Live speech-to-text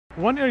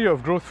One area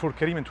of growth for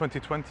Careem in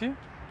 2020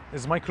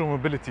 is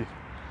micromobility.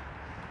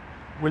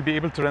 We'll be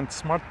able to rent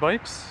smart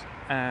bikes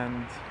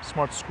and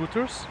smart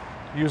scooters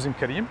using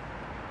Careem.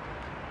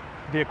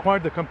 They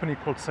acquired a company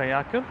called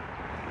Sayakal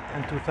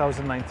in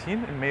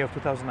 2019, in May of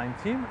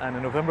 2019, and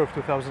in November of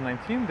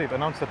 2019 they've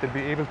announced that they'll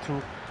be able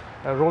to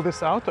roll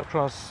this out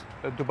across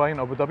Dubai and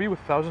Abu Dhabi with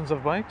thousands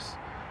of bikes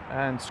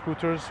and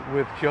scooters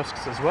with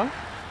kiosks as well.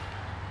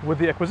 With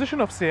the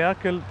acquisition of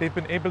Sayakal, they've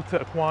been able to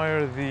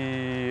acquire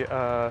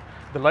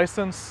the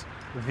license,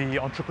 the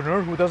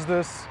entrepreneur who does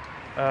this,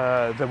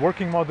 the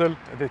working model,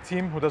 the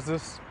team who does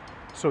this.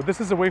 So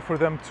this is a way for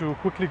them to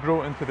quickly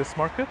grow into this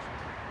market.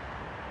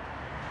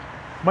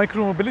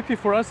 Micromobility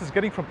for us is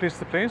getting from place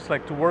to place,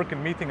 like to work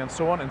and meeting and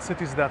so on in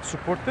cities that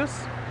support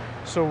this.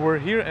 So we're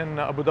here in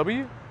Abu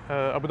Dhabi.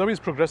 Abu Dhabi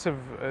is progressive.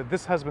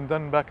 This has been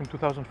done back in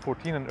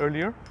 2014 and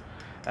earlier.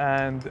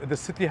 And the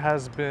city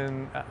has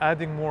been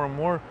adding more and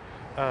more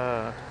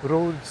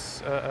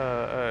roads,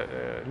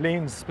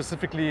 lanes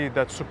specifically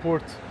that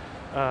support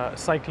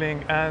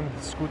cycling and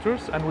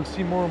scooters, and we'll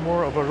see more and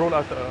more of a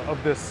rollout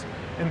of this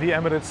in the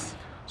Emirates.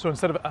 So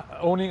instead of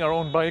owning our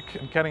own bike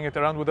and carrying it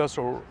around with us,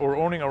 or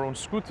owning our own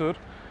scooter,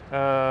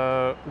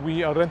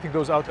 we are renting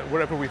those out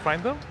wherever we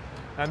find them.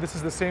 And this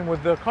is the same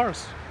with the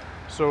cars.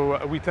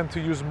 So we tend to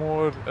use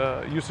more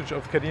usage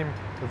of Careem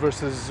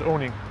versus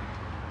owning.